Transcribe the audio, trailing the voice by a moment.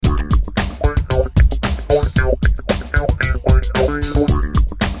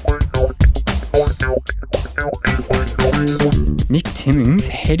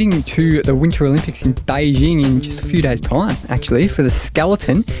heading to the Winter Olympics in Beijing in just a few days' time, actually, for the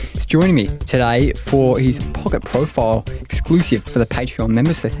skeleton. He's joining me today for his Pocket Profile exclusive for the Patreon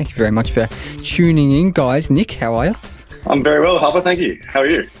members. So thank you very much for tuning in, guys. Nick, how are you? I'm very well, Harper. Thank you. How are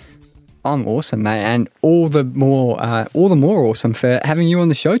you? I'm awesome, mate, and all the more awesome for having you on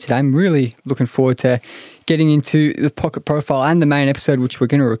the show today. I'm really looking forward to getting into the Pocket Profile and the main episode, which we're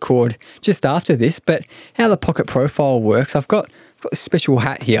going to record just after this. But how the Pocket Profile works, I've got a special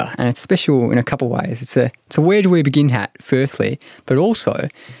hat here, and it's special in a couple of ways. It's a where do we begin hat, firstly, but also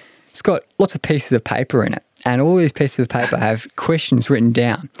it's got lots of pieces of paper in it, and all these pieces of paper have questions written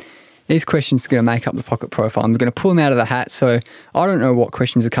down. These questions are going to make up the Pocket Profile. I'm going to pull them out of the hat, so I don't know what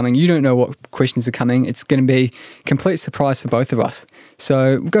questions are coming. You don't know what questions are coming. It's going to be a complete surprise for both of us.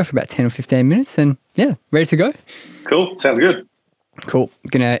 So we'll go for about 10 or 15 minutes and, yeah, ready to go? Cool. Sounds good. Cool.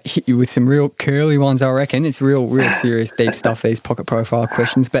 Going to hit you with some real curly ones, I reckon. It's real serious, deep stuff, these Pocket Profile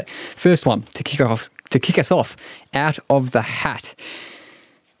questions. But first one, to kick us off, out of the hat.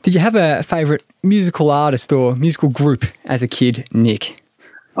 Did you have a favourite musical artist or musical group as a kid, Nick?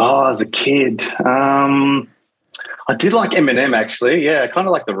 Oh, as a kid, I did like Eminem, actually. Yeah, kind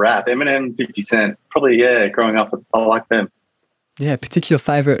of like the rap. Eminem, 50 Cent. Probably, yeah, growing up, I like them. Yeah, particular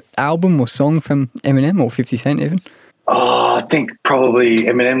favourite album or song from Eminem or 50 Cent even? Oh, I think probably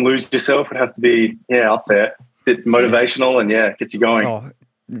Eminem, Lose Yourself would have to be, up there. Bit motivational and, gets you going. Oh,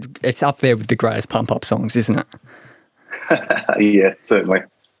 it's up there with the greatest pump-up songs, isn't it? Yeah, certainly.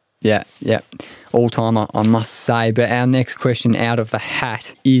 Yeah. All time, I must say. But our next question out of the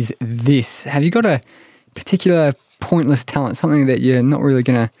hat is this. Have you got a particular pointless talent, something that you're not really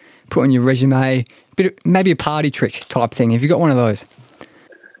going to put on your resume, maybe a party trick type thing? Have you got one of those?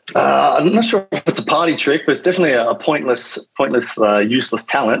 I'm not sure if it's a party trick, but it's definitely a pointless, useless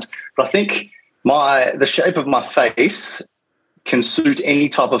talent. But I think the shape of my face can suit any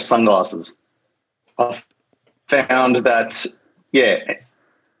type of sunglasses. I've found that,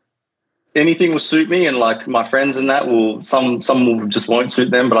 anything will suit me, and like my friends and that some will just won't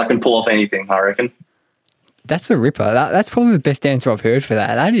suit them, but I can pull off anything, I reckon. That's a ripper. That's probably the best answer I've heard for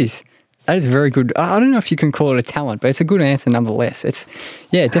that. That is very good. I don't know if you can call it a talent, but it's a good answer nonetheless. It's,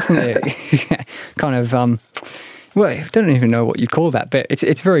 definitely kind of, I don't even know what you'd call that, but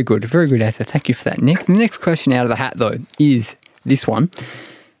it's very good. A very good answer. Thank you for that, Nick. The next question out of the hat, though, is this one.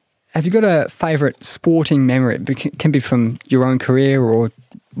 Have you got a favourite sporting memory? It can be from your own career or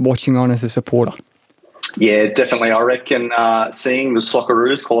watching on as a supporter. Yeah, definitely. I reckon seeing the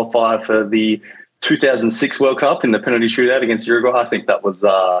Socceroos qualify for the 2006 World Cup in the penalty shootout against Uruguay, I think that was,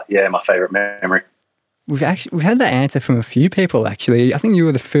 my favourite memory. We've had that answer from a few people, actually. I think you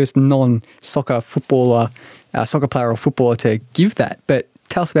were the first non-soccer soccer player or footballer to give that. But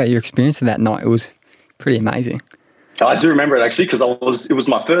tell us about your experience of that night. It was pretty amazing. I do remember it, actually, because it was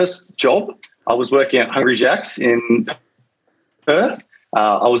my first job. I was working at Hungry Jack's in Perth.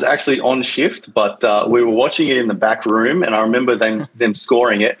 I was actually on shift, but we were watching it in the back room, and I remember them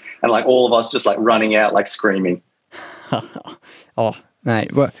scoring it, and like all of us just like running out, like screaming. Oh,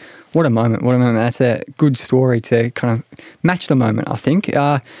 mate, what a moment! What a moment! That's a good story to kind of match the moment, I think.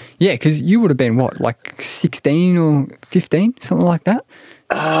 Because you would have been what, like 16 or 15, something like that.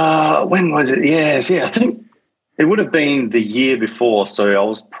 When was it? Yes, I think it would have been the year before, so I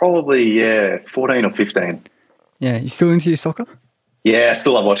was probably 14 or 15. Yeah, you still into your soccer? Yeah, I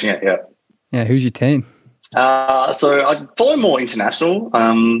still love watching it, yeah. Yeah, who's your team? So I follow more international,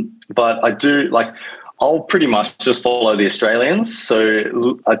 but I do, I'll pretty much just follow the Australians.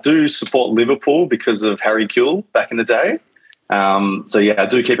 So I do support Liverpool because of Harry Kewell back in the day. I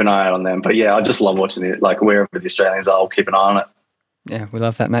do keep an eye out on them. But, I just love watching it. Like, wherever the Australians are, I'll keep an eye on it. Yeah, we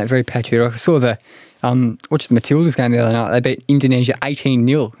love that, mate. Very patriotic. I saw watched the Matildas game the other night. They beat Indonesia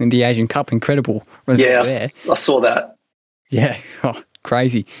 18-0 in the Asian Cup. Incredible result there. I saw that. Yeah,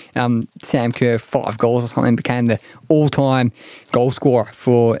 crazy. Sam Kerr, 5 goals or something, became the all-time goal scorer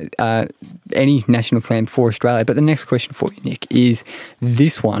for any national team for Australia. But the next question for you, Nick, is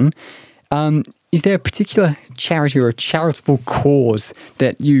this one. Is there a particular charity or a charitable cause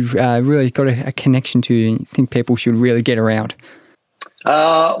that you've really got a connection to and you think people should really get around?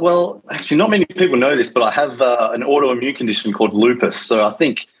 Well, actually, not many people know this, but I have an autoimmune condition called lupus. So I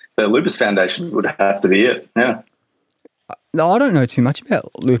think the Lupus Foundation would have to be it, yeah. No, I don't know too much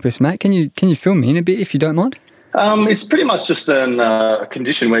about lupus, Matt. Can you fill me in a bit if you don't mind? It's pretty much just a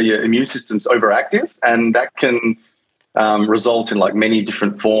condition where your immune system's overactive, and that can result in like many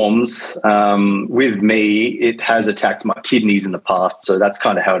different forms. With me, it has attacked my kidneys in the past, so that's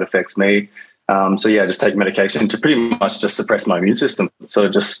kind of how it affects me. Just take medication to pretty much just suppress my immune system. So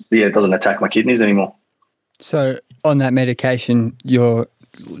it doesn't attack my kidneys anymore. So on that medication, you're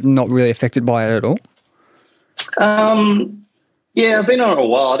not really affected by it at all? Yeah, I've been on it a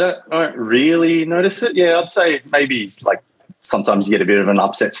while. I don't really notice it. Yeah, I'd say maybe like sometimes you get a bit of an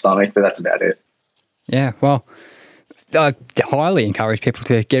upset stomach, but that's about it. Yeah, well, I highly encourage people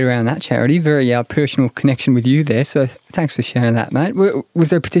to get around that charity. Very personal connection with you there. So thanks for sharing that, mate. Was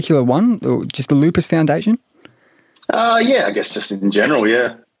there a particular one, or just the Lupus Foundation? Yeah, I guess just in general.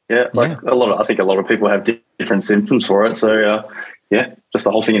 Yeah. Like I think a lot of people have different symptoms for it. So yeah, just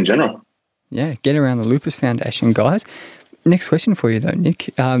the whole thing in general. Yeah, get around the Lupus Foundation, guys. Next question for you, though, Nick.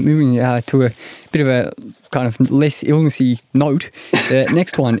 Moving to a bit of a kind of less illnessy note. The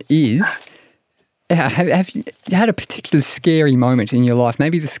next one is, have you had a particular scary moment in your life,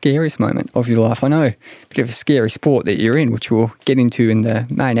 maybe the scariest moment of your life? I know a bit of a scary sport that you're in, which we'll get into in the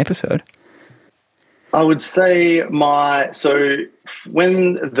main episode. I would say so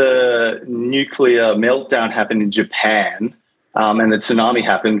when the nuclear meltdown happened in Japan and the tsunami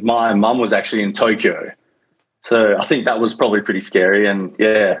happened, my mum was actually in Tokyo. So I think that was probably pretty scary. And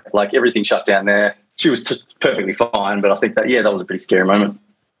yeah, like everything shut down there. She was perfectly fine, but I think that was a pretty scary moment.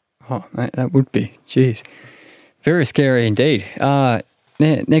 Oh, mate, that would be. Jeez. Very scary indeed.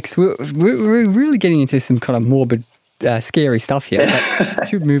 Next, we're really getting into some kind of morbid, scary stuff here. But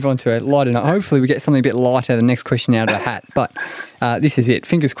should move on to a lighter note. Hopefully we get something a bit lighter, the next question out of the hat. But this is it.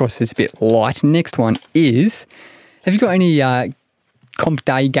 Fingers crossed it's a bit light. Next one is, have you got any comp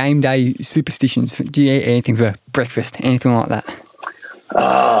day, game day superstitions? Do you eat anything for breakfast, anything like that?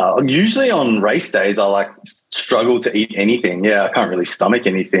 Usually on race days, I struggle to eat anything. Yeah, I can't really stomach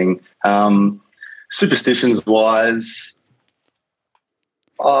anything. Superstitions wise,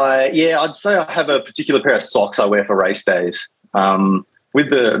 I'd say I have a particular pair of socks I wear for race days. With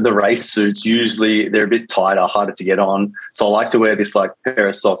the race suits, usually they're a bit tighter, harder to get on. So I like to wear this pair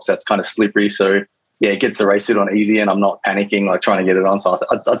of socks that's kind of slippery. So yeah, it gets the race suit on easy and I'm not panicking, trying to get it on. So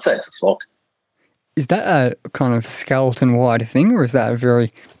I'd say it's the socks. Is that a kind of skeleton-wide thing, or is that a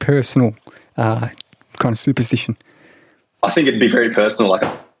very personal kind of superstition? I think it'd be very personal.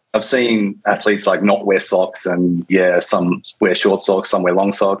 I've seen athletes not wear socks, and some wear short socks, some wear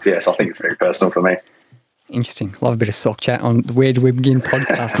long socks. Yes, I think it's very personal for me. Interesting. Love a bit of sock chat on the Where Do We Begin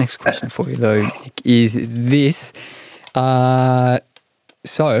podcast. Next question for you, though, Nick, is this.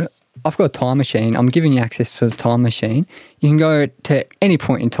 So I've got a time machine. I'm giving you access to the time machine. You can go to any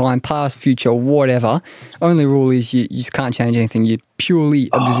point in time, past, future, whatever. Only rule is you just can't change anything. You're purely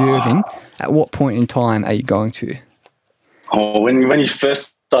observing. At what point in time are you going to? Oh, when you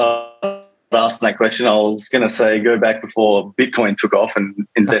first started asking that question, I was going to say go back before Bitcoin took off and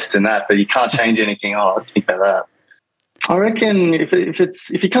invest in that, but you can't change anything. I'd think about that. I reckon if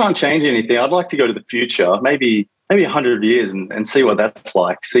you can't change anything, I'd like to go to the future, maybe 100 years and see what that's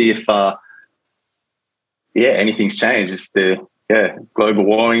like. See if, anything's changed. If global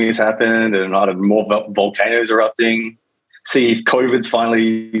warming has happened and more volcanoes erupting. See if COVID's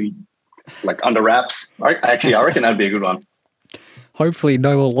finally under wraps. I reckon that'd be a good one. Hopefully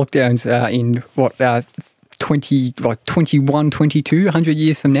no more lockdowns in 21, 22, 100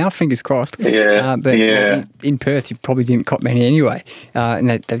 years from now, fingers crossed. In Perth, you probably didn't cop many anyway. And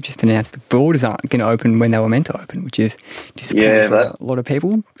they've just announced the borders aren't going to open when they were meant to open, which is disappointing for a lot of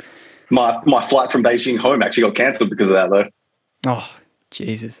people. My flight from Beijing home actually got cancelled because of that, though. Oh,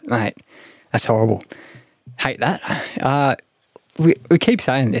 Jesus, mate. That's horrible. Hate that. We keep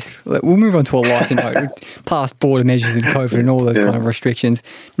saying this. We'll move on to a lighter note. Past border measures and COVID and all those kind of restrictions.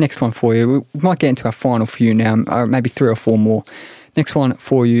 Next one for you. We might get into our final few now, or maybe 3 or 4 more. Next one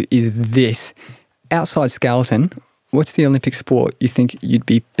for you is this. Outside skeleton, what's the Olympic sport you think you'd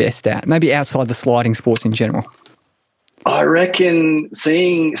be best at? Maybe outside the sliding sports in general. I reckon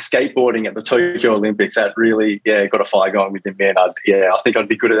seeing skateboarding at the Tokyo Olympics, that really, got a fire going within me. And I think I'd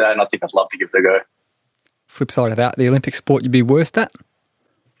be good at that, and I think I'd love to give it a go. Flip side of that, the Olympic sport you'd be worst at?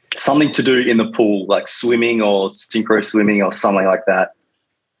 Something to do in the pool, like swimming or synchro swimming or something like that.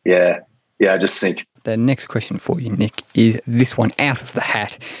 Yeah, just sink. The next question for you, Nick, is this one out of the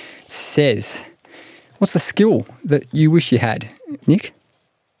hat. It says, what's the skill that you wish you had, Nick?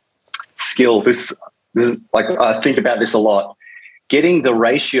 Skill. This is I think about this a lot. Getting the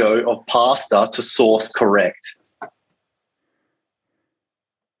ratio of pasta to sauce correct.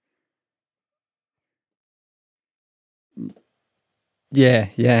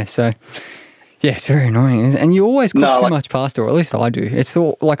 Yeah. So, it's very annoying. And you always cook too much pasta, or at least I do. It's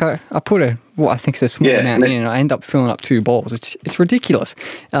all I put what I think is a small amount in, and I end up filling up 2 bowls. It's ridiculous.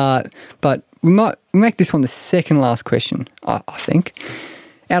 But we might make this one the second last question, I think.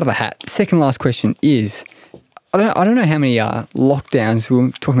 Out of the hat. Second last question is, I don't know how many lockdowns, we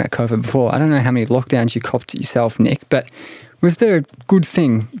were talking about COVID before, I don't know how many lockdowns you copped yourself, Nick, but Was there a good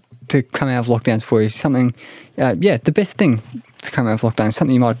thing to come out of lockdowns for you? Something, the best thing to come out of lockdown,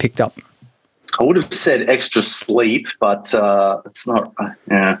 something you might have picked up? I would have said extra sleep, but it's not,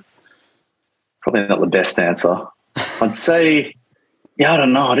 probably not the best answer. I'd say, I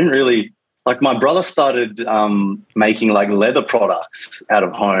don't know. I didn't really, like my brother started making like leather products out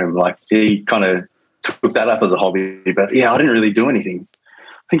of home. Like he kind of took that up as a hobby, but I didn't really do anything.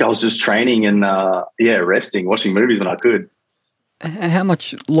 I think I was just training and, resting, watching movies when I could. How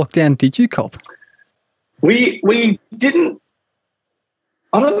much lockdown did you cop? We didn't,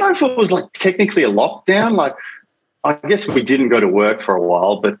 I don't know if it was like technically a lockdown. Like I guess we didn't go to work for a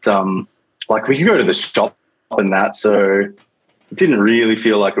while, but like we could go to the shop and that, so it didn't really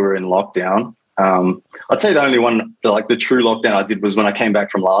feel like we were in lockdown. I'd say the only one, like the true lockdown I did was when I came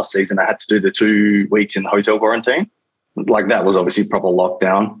back from last season. I had to do the 2 weeks in hotel quarantine. Like that was obviously proper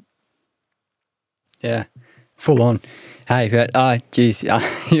lockdown. Yeah, full on. Hey, but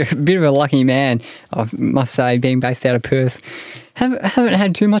you're a bit of a lucky man, I must say, being based out of Perth. Haven't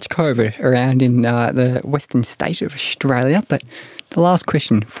had too much COVID around in the western state of Australia, but the last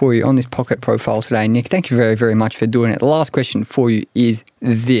question for you on this pocket profile today, Nick, thank you very, very much for doing it. The last question for you is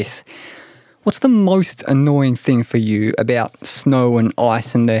this. What's the most annoying thing for you about snow and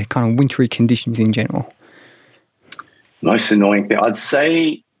ice and the kind of wintry conditions in general? Most annoying thing? I'd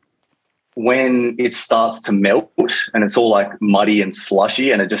say when it starts to melt and it's all like muddy and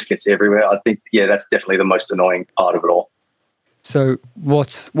slushy and it just gets everywhere. I think, that's definitely the most annoying part of it all. So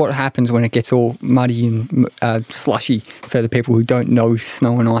what happens when it gets all muddy and slushy for the people who don't know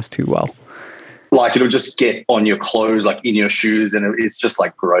snow and ice too well? Like it'll just get on your clothes, like in your shoes, and it's just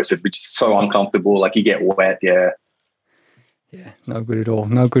like gross. It's so uncomfortable. Like you get wet, Yeah, no good at all.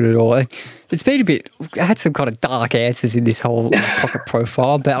 No good at all. It's been a bit, I had some kind of dark answers in this whole pocket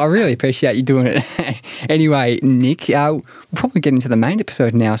profile, but I really appreciate you doing it. Anyway, Nick, we'll probably get into the main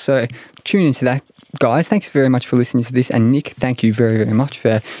episode now, so tune into that. Guys, thanks very much for listening to this. And Nick, thank you very, very much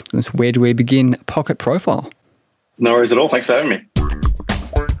for this Where Do We Begin pocket profile. No worries at all. Thanks for having me.